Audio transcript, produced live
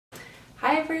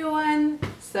everyone!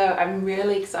 So I'm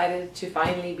really excited to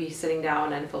finally be sitting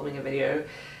down and filming a video.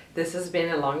 This has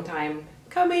been a long time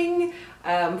coming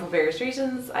for various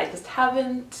reasons. I just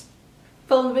haven't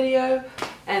filmed a video,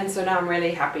 and so now I'm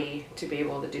really happy to be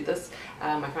able to do this.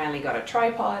 I finally got a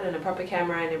tripod and a proper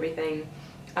camera and everything.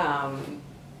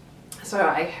 So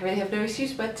I really have no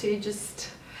excuse but to just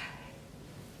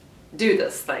do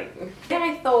this thing. Then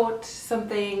I thought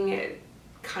something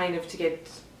kind of to get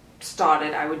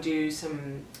started, I would do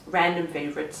some random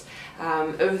favorites.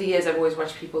 Over the years I've always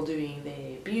watched people doing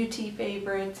their beauty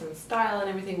favorites and style and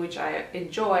everything, which I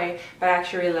enjoy, but I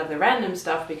actually really love the random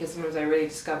stuff because sometimes I really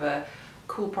discover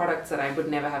cool products that I would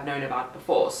never have known about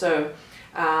before. So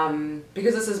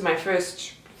because this is my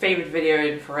first favorite video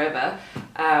in forever,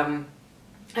 I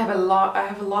have a lot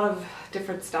of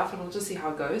different stuff, and we'll just see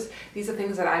how it goes. These are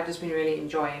things that I've just been really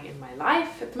enjoying in my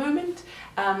life at the moment,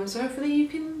 so hopefully you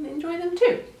can enjoy them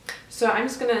too. So I'm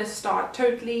just gonna start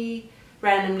totally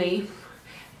randomly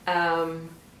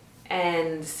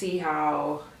and see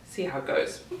how it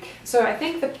goes. So I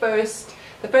think the first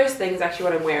thing is actually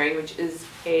what I'm wearing, which is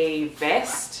a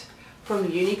vest from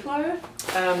Uniqlo.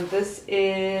 This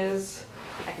is,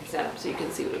 I can stand up so you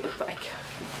can see what it looks like.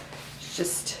 It's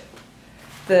just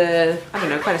I don't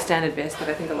know, quite a standard vest that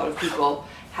I think a lot of people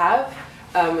have.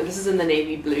 This is in the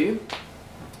navy blue,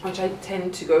 which I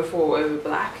tend to go for over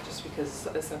black just because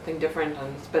it's something different,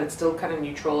 but it's still kind of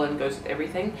neutral and goes with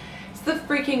everything. It's the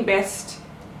freaking best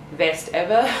vest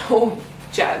ever, or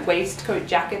waistcoat,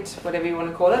 jacket, whatever you want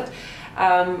to call it.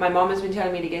 My mom has been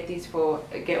telling me to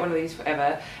get one of these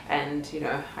forever, and you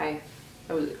know, I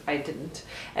didn't.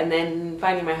 And then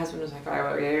finally my husband was like,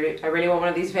 I really want one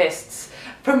of these vests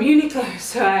from Uniqlo,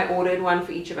 so I ordered one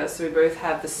for each of us so we both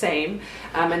have the same.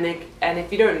 And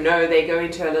if you don't know, they go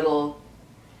into a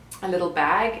little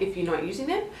bag if you're not using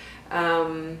them.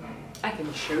 I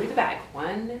can show you the bag,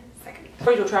 1 second.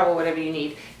 Or travel, whatever you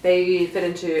need, they fit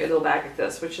into a little bag like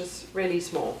this, which is really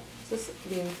small. Is this,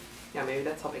 I mean, yeah, maybe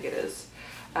that's how big it is.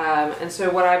 And so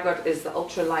what I've got is the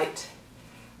ultralight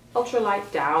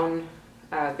down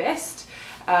vest.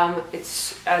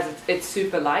 It's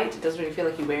super light. It doesn't really feel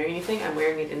like you're wearing anything. I'm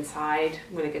wearing it inside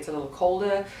when it gets a little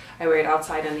colder. I wear it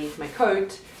outside underneath my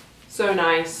coat. So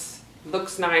nice,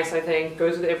 looks nice, I think,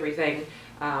 goes with everything.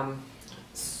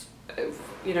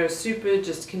 You know, super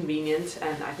just convenient,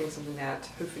 and I think something that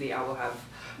hopefully I will have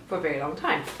for a very long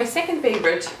time. My second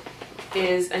favorite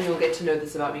is, and you'll get to know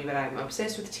this about me, but I'm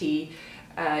obsessed with tea.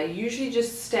 Usually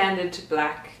just standard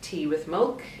black tea with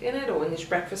milk in it, or English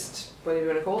breakfast, whatever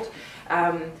you want to call it.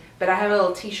 But I have a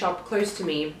little tea shop close to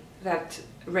me that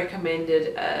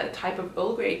recommended a type of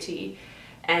Earl Grey tea,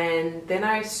 and then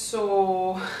I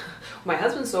saw, my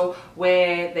husband saw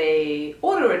where they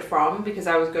order it from, because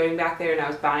I was going back there and I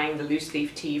was buying the loose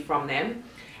leaf tea from them,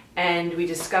 and we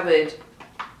discovered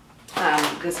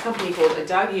this company called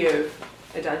Adagio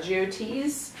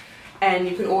teas. And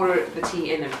you can order the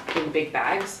tea in big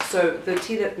bags. So the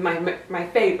tea that my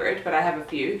favorite, but I have a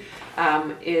few,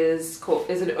 is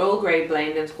an Earl Grey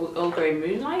blend, and it's called Earl Grey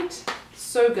Moonlight.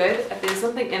 So good. There's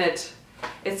something in it.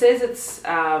 It says it's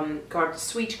got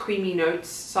sweet, creamy notes,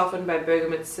 softened by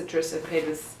bergamot, citrus, and paired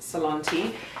with Ceylon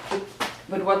tea.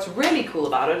 But what's really cool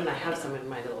about it, and I have some in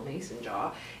my little mason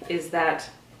jar, is that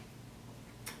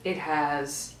it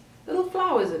has little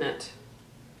flowers in it.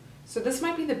 So this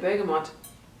might be the bergamot.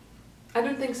 I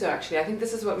don't think so, actually. I think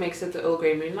this is what makes it the Earl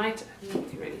Grey Moonlight. I don't know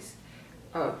if you can really see.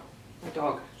 Oh, my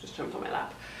dog just jumped on my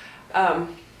lap. I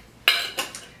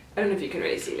don't know if you can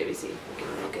really see. Let me see. You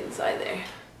can look inside there.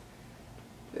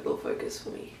 It'll focus for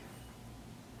me.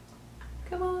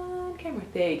 Come on, camera.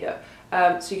 There you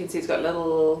go. So you can see it's got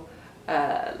little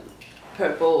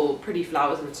purple, pretty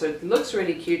flowers in it. So it looks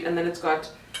really cute. And then it's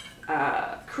got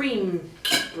cream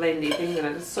blendy things in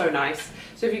it. It's so nice.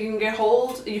 So if you can get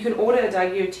hold, you can order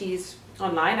Adagio teas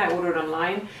online. I ordered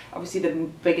online. Obviously the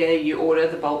bigger you order,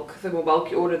 the more bulk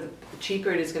you order, the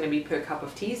cheaper it is going to be per cup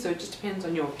of tea. So it just depends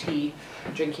on your tea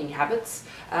drinking habits.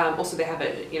 Also they have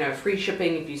a free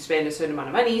shipping if you spend a certain amount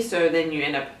of money, so then you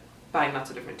end up buying lots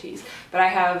of different teas. But I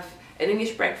have an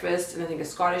English breakfast and I think a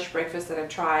Scottish breakfast that I've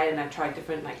tried, and I've tried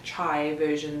different like chai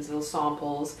versions, little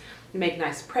samples. They make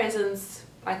nice presents,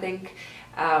 I think.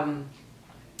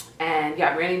 And yeah,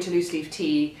 I'm really into loose leaf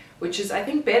tea, which is, I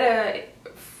think, better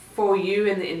for you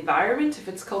in the environment if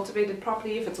it's cultivated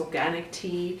properly, if it's organic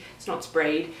tea, it's not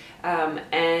sprayed,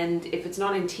 and if it's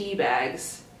not in tea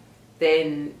bags,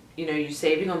 then you know you're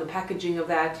saving on the packaging of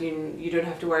that. You don't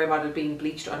have to worry about it being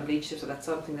bleached or unbleached, so that's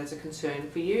something that's a concern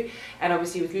for you. And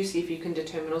obviously with loose leaf you can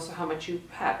determine also how much you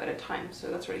have at a time, so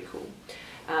that's really cool.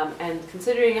 And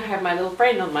considering I have my little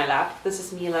friend on my lap, this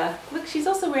is Mila. Look, she's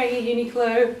also wearing a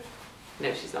Uniqlo.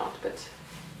 No, she's not, but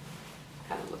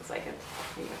kind of looks like it.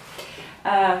 There you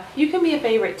go. You can be a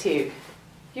favorite too.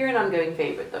 You're an ongoing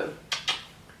favorite though.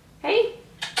 Hey?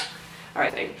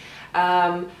 Alright,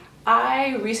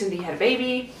 I recently had a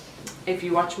baby. If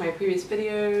you watch my previous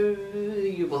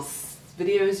videos, you will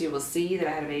see that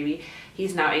I had a baby.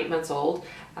 He's now 8 months old,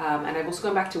 and I've also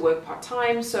gone back to work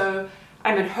part-time, so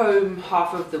I'm at home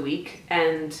half of the week,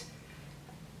 and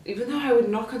even though I would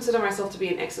not consider myself to be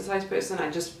an exercise person, I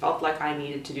just felt like I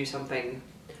needed to do something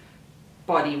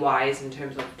body-wise in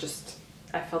terms of just,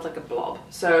 I felt like a blob.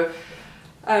 So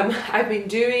I've been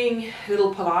doing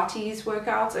little Pilates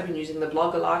workouts. I've been using the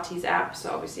Blog Pilates app. So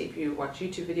obviously if you watch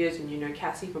YouTube videos and you know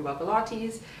Cassie from Blog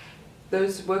Pilates,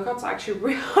 those workouts are actually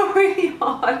really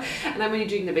hard, and I'm only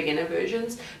doing the beginner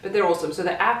versions, but they're awesome. So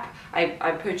the app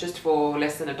I purchased for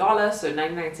less than $1, so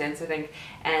 99 cents I think,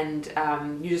 and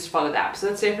you just follow the app. So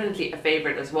that's definitely a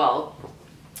favorite as well.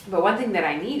 But one thing that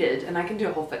I needed, and I can do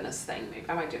a whole fitness thing, maybe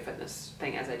I might do a fitness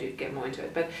thing as I do get more into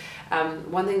it, but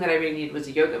one thing that I really needed was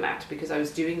a yoga mat, because I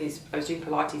was doing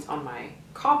Pilates on my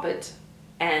carpet,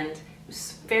 and it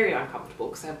was very uncomfortable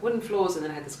because I have wooden floors, and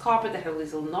then I had this carpet that had all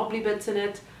these little knobbly bits in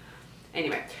it.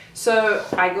 Anyway, so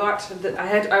I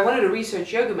wanted to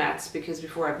research yoga mats, because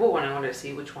before I bought one I wanted to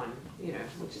see which one, you know,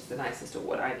 which is the nicest or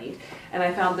what I need. And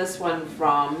I found this one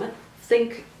from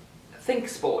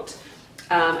Thinksport.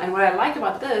 And what I like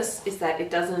about this is that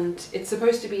it's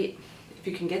supposed to be, if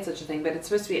you can get such a thing, but it's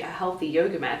supposed to be a healthy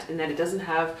yoga mat, in that it doesn't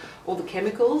have all the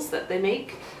chemicals that they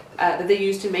make, that they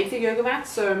use to make the yoga mat.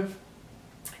 So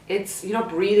you're not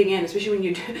breathing in, especially when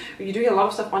you're doing a lot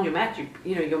of stuff on your mat.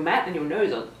 You know, your mat and your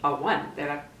nose are one. They're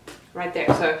like right there.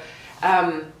 So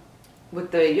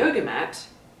with the yoga mat,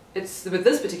 with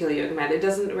this particular yoga mat, it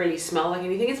doesn't really smell like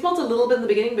anything. It smells a little bit in the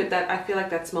beginning, but I feel like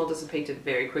that smell dissipated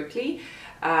very quickly.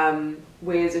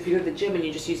 Whereas if you go to the gym and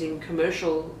you're just using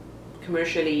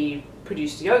commercially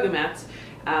produced yoga mats,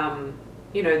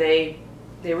 you know, they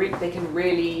can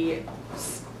really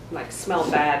like smell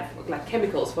bad, like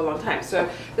chemicals, for a long time. So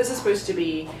this is supposed to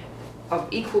be of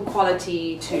equal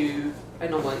quality to a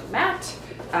normal mat,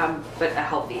 but a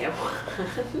healthier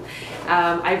one.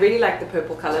 I really like the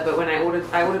purple color, but when I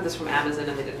ordered this from Amazon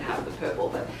and they didn't have the purple,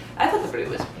 but I thought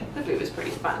the blue was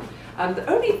pretty fun. The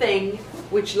only thing,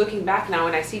 which looking back now,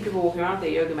 when I see people walking around with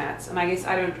their yoga mats, and I guess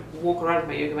I don't walk around with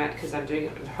my yoga mat because I'm doing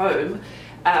it at home,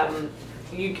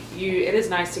 it is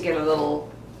nice to get a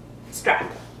little strap.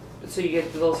 So you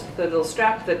get the little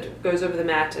strap that goes over the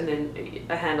mat, and then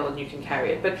a handle, and you can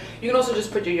carry it. But you can also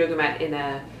just put your yoga mat in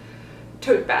a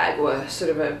tote bag or sort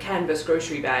of a canvas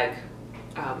grocery bag,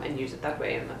 and use it that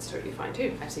way, and that's totally fine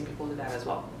too. I've seen people do that as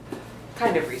well,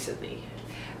 kind of recently.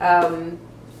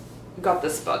 Got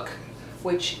this book,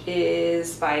 which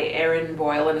is by Erin,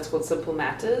 Boyle, and it's called Simple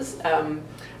Matters.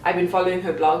 I've been following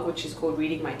her blog, which is called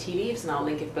Reading My Tea Leaves, and I'll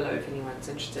link it below if anyone's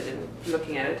interested in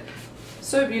looking at it.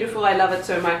 So beautiful, I love it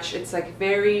so much. It's like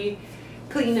very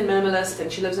clean and minimalist,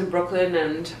 and she lives in Brooklyn,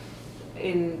 and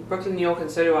in Brooklyn, New York,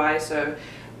 and so do I. So,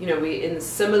 you know, we're in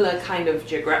similar kind of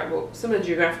geographical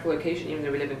location, even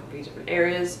though we live in completely different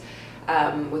areas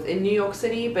within New York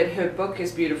City. But her book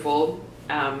is beautiful,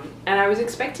 and I was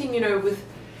expecting, you know,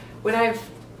 when I've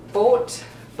bought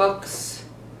books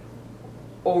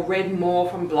or read more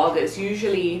from bloggers,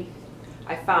 usually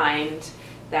I find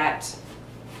that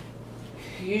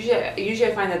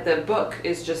I find that the book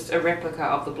is just a replica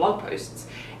of the blog posts.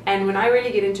 And when I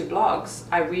really get into blogs,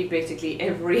 I read basically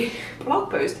every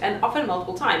blog post, and often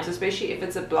multiple times, especially if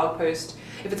it's a blog post,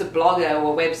 if it's a blogger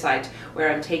or a website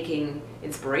where I'm taking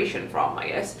inspiration from, I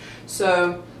guess.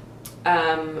 So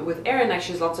with Erin, like,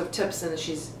 she has lots of tips, and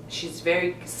she's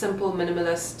very simple,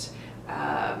 minimalist,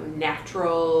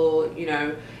 natural, you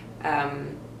know,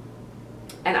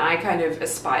 and I kind of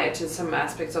aspire to some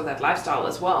aspects of that lifestyle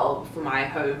as well, for my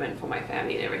home and for my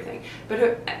family and everything.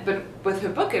 But with her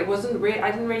book, it wasn't really,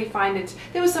 I didn't really find it,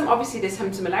 there's some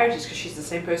similarities, because she's the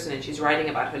same person, and she's writing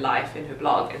about her life in her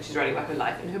blog, and she's writing about her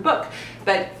life in her book.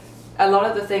 But a lot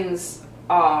of the things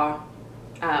are,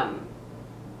 I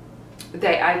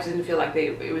didn't feel like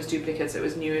it was duplicates, it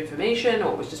was new information,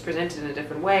 or it was just presented in a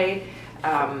different way.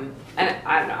 And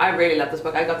I really love this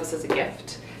book. I got this as a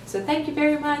gift. So thank you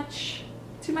very much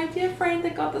to my dear friend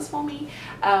that got this for me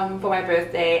for my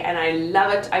birthday, and I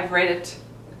love it. I've read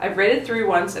it through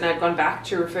once, and I've gone back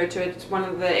to refer to it. It's one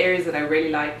of the areas that I really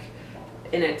like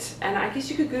in it, and I guess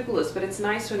you could Google this, but it's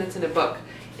nice when it's in a book,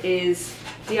 is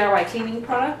DIY cleaning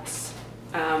products,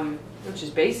 which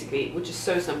is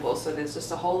so simple. So there's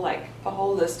just a whole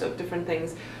list of different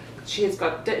things, she has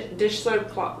got dish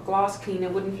soap, glass cleaner,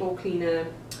 wooden floor cleaner,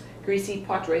 greasy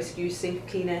pot residue, sink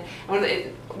cleaner.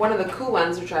 And one of the cool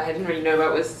ones, which I didn't really know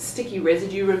about, was sticky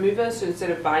residue remover. So instead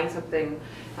of buying something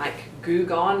like Goo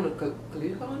Gone,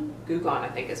 I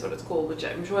think is what it's called, which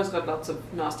I'm sure has got lots of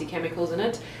nasty chemicals in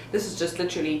it. This is just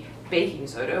literally baking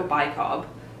soda or bicarb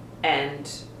and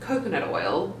coconut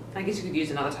oil. I guess you could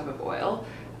use another type of oil,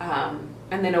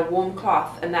 and then a warm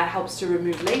cloth, and that helps to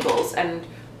remove labels, and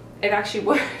it actually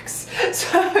works.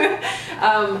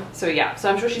 So yeah,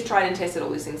 so I'm sure she's tried and tested all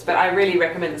these things, but I really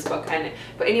recommend this book. And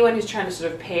for anyone who's trying to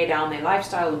sort of pare down their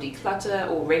lifestyle or declutter,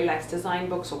 or relax design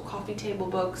books or coffee table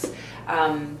books,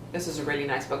 this is a really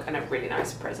nice book and a really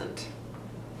nice present.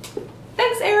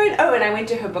 Thanks, Erin. Oh, and I went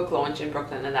to her book launch in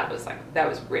Brooklyn, and that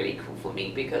was really cool for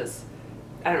me because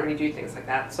I don't really do things like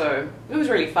that. So it was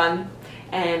really fun,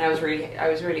 and I was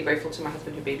really grateful to my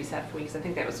husband who babysat for me, because I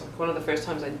think that was one of the first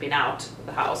times I'd been out of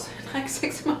the house in like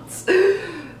 6 months.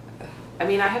 I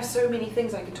mean, I have so many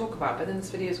things I could talk about, but then this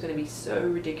video is going to be so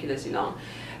ridiculously long.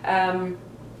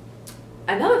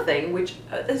 Another thing, which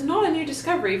is not a new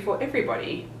discovery for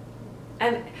everybody,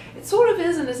 and it sort of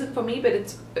is and isn't for me, but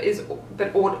is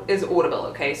Audible.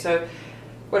 Okay, so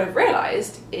what I've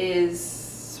realized is,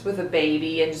 with a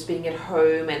baby and just being at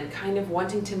home and kind of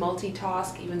wanting to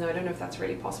multitask, even though I don't know if that's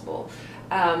really possible,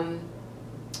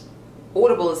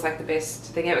 Audible is like the best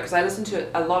thing ever, because I listen to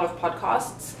a lot of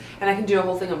podcasts, and I can do a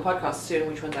whole thing on podcasts soon,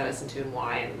 which ones I listen to and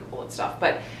why and all that stuff.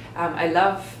 But I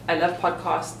love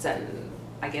podcasts, and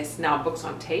I guess now books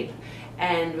on tape.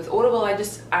 And with Audible,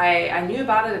 I knew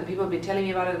about it, and people have been telling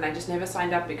me about it, and I just never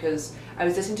signed up because I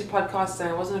was listening to podcasts and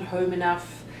I wasn't at home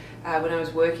enough when I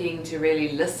was working to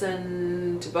really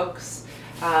listen to books.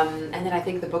 And then I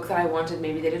think the book that I wanted,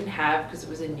 maybe they didn't have because it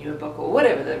was a newer book or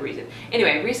whatever the reason.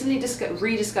 Anyway, recently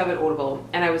rediscovered Audible,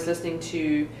 and I was listening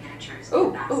to,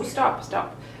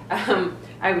 stop.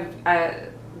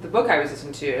 The book I was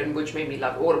listening to, and which made me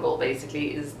love Audible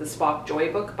basically, is the Spark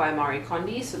Joy book by Marie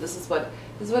Kondo. So this is what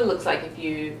it looks like if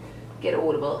you get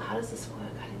Audible. How does this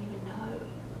work? I don't even know.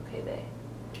 Okay, there.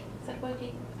 Is that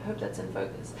working? I hope that's in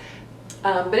focus.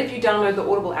 But if you download the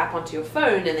Audible app onto your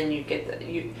phone, and then you get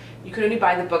you can only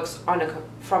buy the books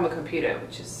from a computer,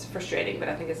 which is frustrating, but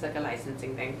I think it's like a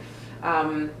licensing thing.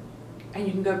 And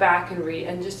you can go back and read,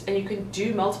 and you can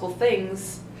do multiple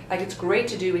things. Like, it's great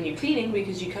to do when you're cleaning,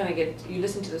 because you kind of you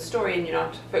listen to the story and you're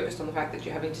not focused on the fact that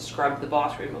you're having to scrub the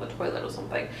bathroom or the toilet or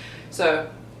something. So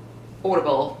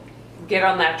Audible, get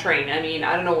on that train. I mean,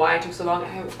 I don't know why it took so long.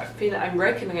 I feel that I'm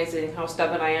recognizing how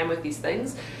stubborn I am with these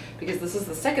things, because this is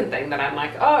the second thing that I'm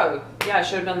like, oh yeah, I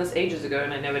should have done this ages ago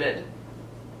and I never did.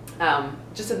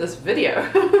 Just in this video.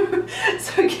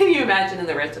 So can you imagine in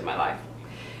the rest of my life?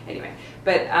 Anyway,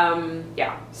 but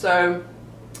yeah, so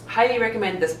highly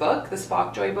recommend this book, the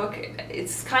Spark Joy book.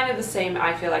 It's kind of the same,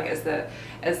 I feel like, as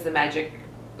the Magic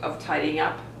of Tidying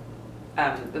Up,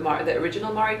 the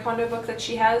original Marie Kondo book that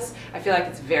she has. I feel like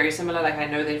it's very similar. Like, I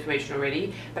know the information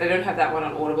already, but I don't have that one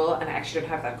on Audible, and I actually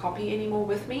don't have that copy anymore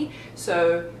with me.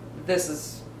 So this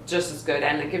is just as good,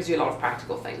 and it gives you a lot of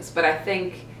practical things. But I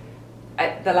think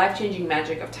the Life-Changing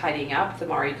Magic of Tidying Up, the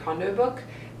Marie Kondo book,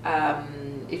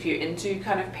 if you're into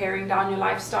kind of paring down your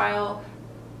lifestyle,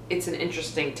 it's an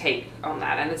interesting take on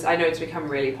that, and I know it's become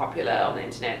really popular on the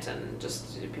internet and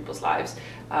just in people's lives.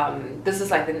 This is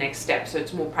like the next step, so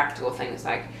it's more practical things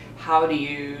like, how do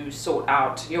you sort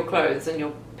out your clothes and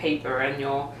your paper and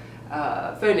your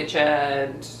furniture,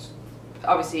 and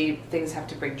obviously things have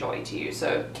to bring joy to you.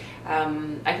 So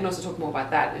I can also talk more about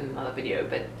that in another video,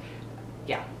 but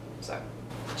yeah. So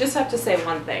just have to say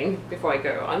one thing before I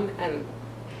go on, and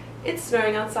it's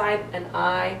snowing outside, and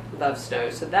I love snow,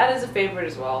 so that is a favorite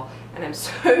as well. And I'm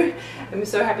so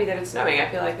happy that it's snowing. I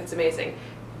feel like it's amazing.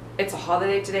 It's a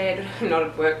holiday today. I'm not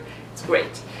at work. It's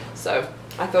great. So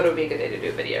I thought it would be a good day to do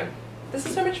a video. This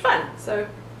is so much fun. So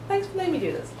thanks for letting me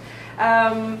do this.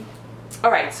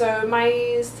 All right. So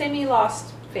my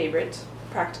semi-last favorite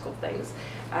practical things.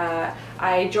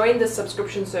 I joined this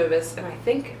subscription service, and I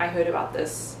think I heard about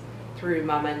this through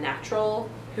Mama Natural,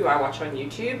 who I watch on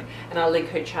YouTube, and I'll link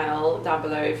her channel down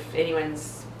below if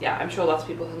anyone's, yeah, I'm sure lots of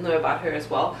people know about her as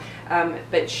well.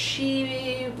 But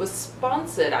she was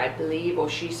sponsored, I believe, or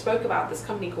she spoke about this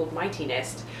company called Mighty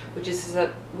Nest, which is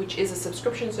a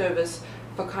subscription service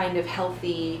for kind of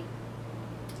healthier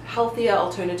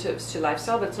alternatives to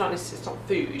lifestyle, but it's not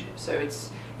food, so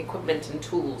it's equipment and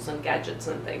tools and gadgets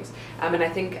and things. And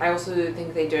I also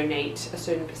think they donate a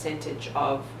certain percentage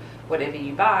of whatever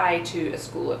you buy to a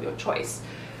school of your choice.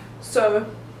 So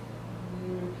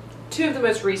two of the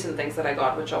most recent things that I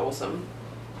got, which are awesome,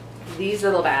 these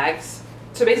little bags.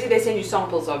 So basically they send you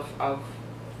samples of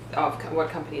what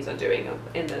companies are doing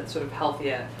in the sort of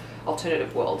healthier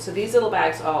alternative world. So these little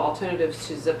bags are alternatives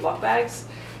to Ziploc bags.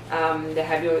 They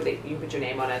have you put your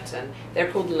name on it, and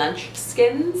they're called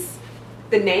Lunchskins.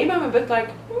 The name, I'm a bit like,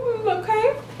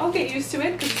 okay, I'll get used to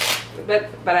it, but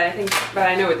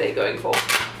I know what they're going for,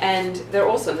 and they're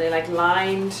awesome. They're like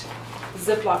lined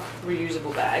Ziploc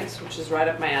reusable bags, which is right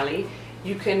up my alley.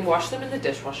 You can wash them in the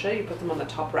dishwasher. You put them on the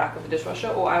top rack of the dishwasher,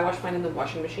 or I wash mine in the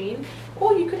washing machine,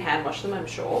 or you could hand wash them, I'm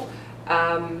sure.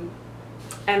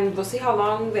 And we'll see how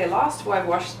long they last. Well, I've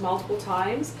washed multiple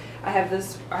times. I have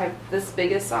this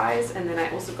bigger size, and then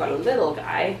I also got a little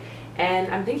guy.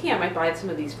 And I'm thinking I might buy some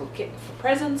of these for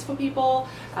presents for people.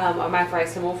 I might buy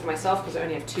some more for myself because I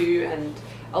only have 2. And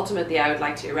ultimately, I would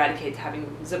like to eradicate having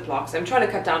Ziplocs. I'm trying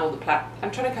to cut down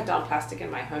plastic in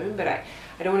my home, but I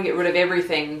don't want to get rid of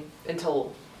everything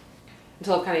until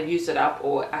I've kind of used it up,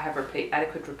 or I have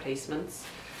adequate replacements.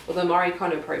 Although Marie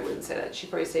Kondo probably wouldn't say that. She'd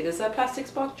probably say, "Does that plastic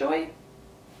spark joy?"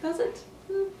 Does it?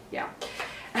 Yeah.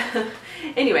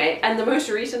 Anyway, and the most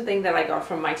recent thing that I got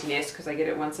from Mighty Nest, because I get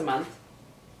it once a month,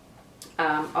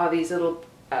 are these little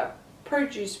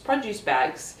produce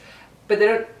bags, but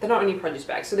they're not only produce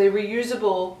bags, so they're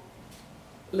reusable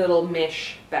little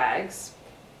mesh bags,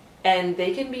 and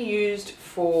they can be used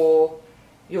for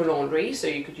your laundry, so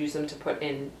you could use them to put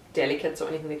in delicates or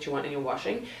anything that you want in your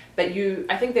washing. But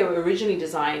I think they were originally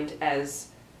designed as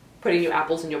putting your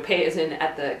apples and your pears in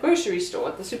at the grocery store,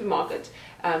 at the supermarket,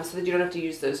 so that you don't have to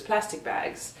use those plastic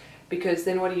bags, because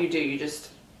then what do? You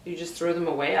just throw them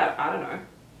away. I don't know.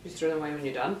 You just throw them away when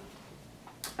you're done.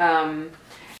 And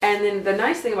then the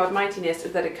nice thing about Mighty Nest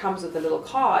is that it comes with a little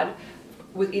card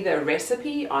with either a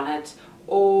recipe on it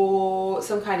or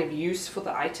some kind of use for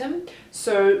the item.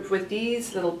 So with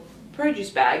these little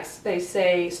produce bags, they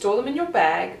say store them in your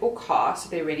bag or car so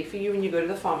they're ready for you when you go to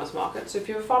the farmer's market. So if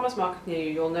you have a farmer's market near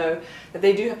you, you'll know that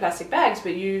they do have plastic bags,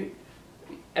 but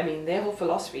their whole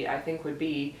philosophy, I think, would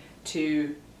be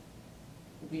to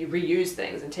reuse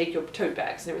things and take your tote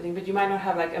bags and everything, but you might not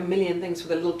have like a million things for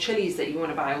the little chilies that you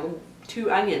want to buy, or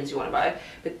 2 onions you want to buy,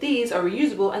 but these are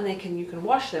reusable, and you can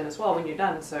wash them as well when you're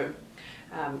done, so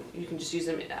you can just use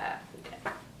them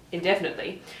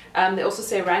indefinitely. They also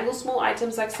say wrangle small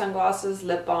items like sunglasses,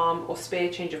 lip balm, or spare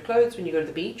change of clothes when you go to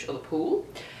the beach or the pool.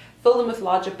 Fill them with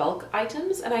larger bulk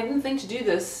items, and I didn't think to do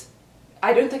this.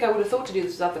 I don't think I would have thought to do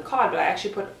this without the card, but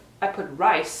I put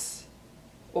rice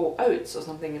or oats or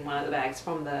something in one of the bags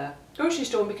from the grocery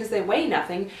store, because they weigh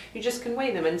nothing. You just can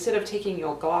weigh them instead of taking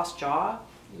your glass jar,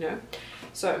 you know.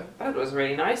 So that was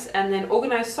really nice. And then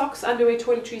organize socks, underwear,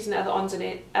 toiletries, and other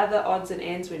odds and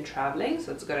ends when traveling.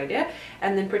 So that's a good idea.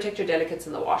 And then protect your delicates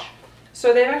in the wash.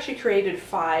 So they've actually created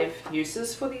 5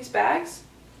 uses for these bags,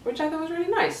 which I thought was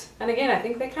really nice. And again, I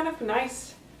think they're kind of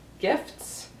nice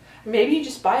gifts. Maybe you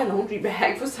just buy a laundry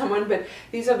bag for someone, but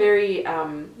these are these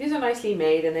are nicely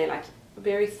made, and they're like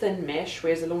very thin mesh,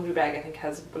 whereas the laundry bag I think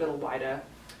has a little wider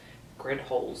grid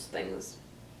holes things.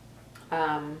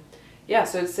 Yeah,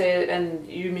 so it's and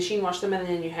you machine wash them and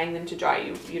then you hang them to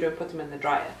dry. You don't put them in the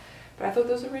dryer. But I thought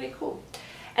those were really cool.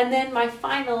 And then my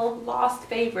last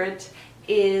favorite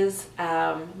is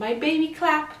my baby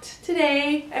clapped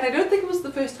today, and I don't think it was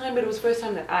the first time, but it was the first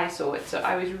time that I saw it, so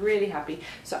I was really happy.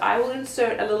 So I will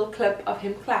insert a little clip of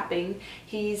him clapping.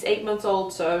 He's 8 months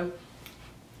old, so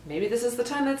maybe this is the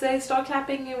time that they start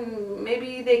clapping, and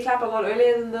maybe they clap a lot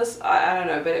earlier than this. I don't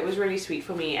know, but it was really sweet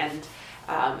for me, and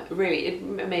really it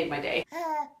made my day.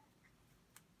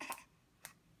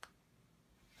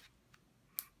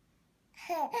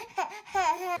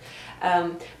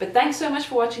 But thanks so much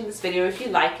for watching this video. If you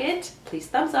like it, please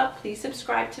thumbs up, please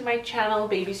subscribe to my channel,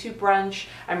 Babies Who Brunch.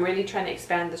 I'm really trying to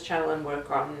expand this channel and work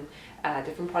on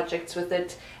different projects with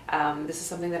it. This is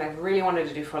something that I've really wanted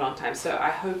to do for a long time, so I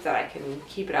hope that I can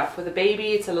keep it up. With a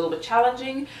baby, it's a little bit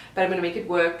challenging, but I'm going to make it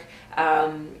work.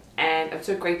 And I'm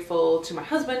so grateful to my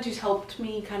husband, who's helped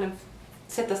me kind of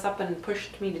set this up and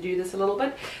pushed me to do this a little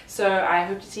bit. So I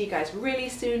hope to see you guys really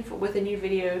soon with a new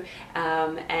video,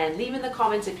 and leave in the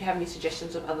comments if you have any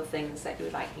suggestions of other things that you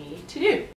would like me to do.